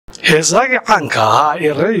Hesaagii caanka ahaa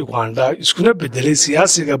ee reer Uganda iskuna bedelay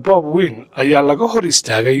siyaasiga Bob Wine ayaa laga hor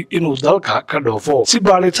istaagay inuu dalka ka dhoofo si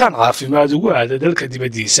baaritaan caafimaad ugu aado dalka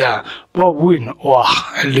dibadiisa. Bob Wine oo ah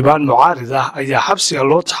xildhibaan mucaarid ah ayaa xabsiga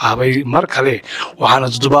loo taxaabay mar kale waxaana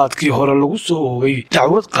toddobaadkii hore lagu soo oogay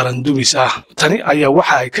dacwad qaran dumis ah. Tani ayaa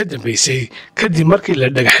waxa ay ka dambeysay kadib markii la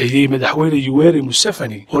dhagaxeeyay madaxweyne Yoweri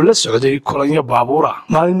Museveni oo la socday kolonyo baabuura.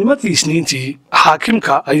 Maalinimadii Isniintii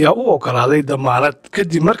xaakimka ayaa u ogolaaday damaanad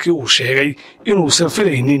kadib markii uu sheegay inuusan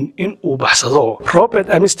filaynin in uu baxsado. Robert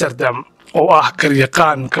Amsterdam oo ah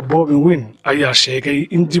garyaqaanka Bob Wine ayaa sheegay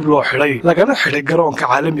in dib loo xidhay lagana xidhay garoonka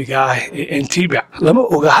caalamiga ah ee Entebbe. Lama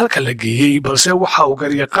oga halka la geeyay balse waxa uu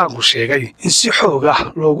garyaqaanku sheegay in si xoog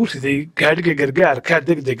ah loogu riday gaadhiga gargaarka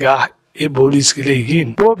degdega ah ee booliiska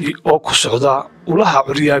leeyihiin. Bobby oo ku socda ulaha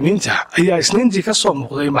curyaamiinta ayaa Isniintii ka soo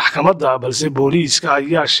muuqday maxkamadda balse booliiska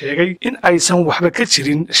ayaa sheegay in aysan waxba ka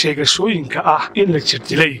jirin sheegashooyinka ah in la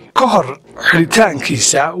jirdilay. Ka hor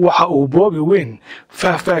xidhitaankiisa waxa uu Bob Wine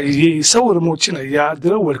faahfaahiyey sawir muujinaya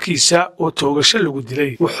darawalkiisa oo toogasho lagu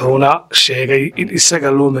dilay wuxuuna sheegay in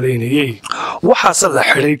isaga loo maleynayay. Waxaase la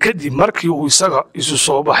xidhay kadib markii uu isaga isu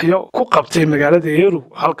soo baxyo ku qabtay magaalada Eru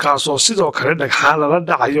halkaasoo sidoo kale dhagxaan lala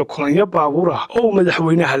dhacayo kolonyo baabuur ah oo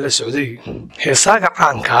madaxweynaha la socday. Heesaaga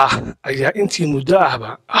caanka ah ayaa intii muddo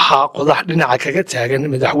ahba ahaa qodax dhinaca kaga taagan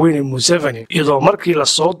madaxweyne Museveni iyadoo markii la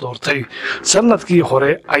soo doortay sanadkii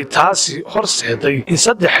hore ay taasi horseeday in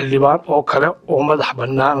 3 xildhibaan oo kale oo madax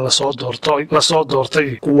bannaan la soo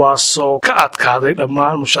doortay kuwaasoo ka adkaaday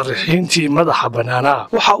dhammaan musharaxiintii madaxa bannaanaa.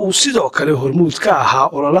 Waxa uu sidoo kale hormuud ka ahaa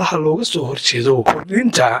ololaha looga soo horjeedo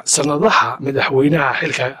kordhinta sanadaha madaxweynaha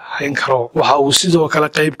xilka hayn karo. Waxa uu sidoo kale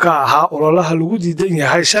qayb ka ahaa ololaha lagu diidan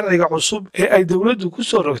yahay sharciga cusub ee ay dawladdu ku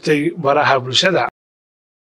soo rogtay baraha bulshada.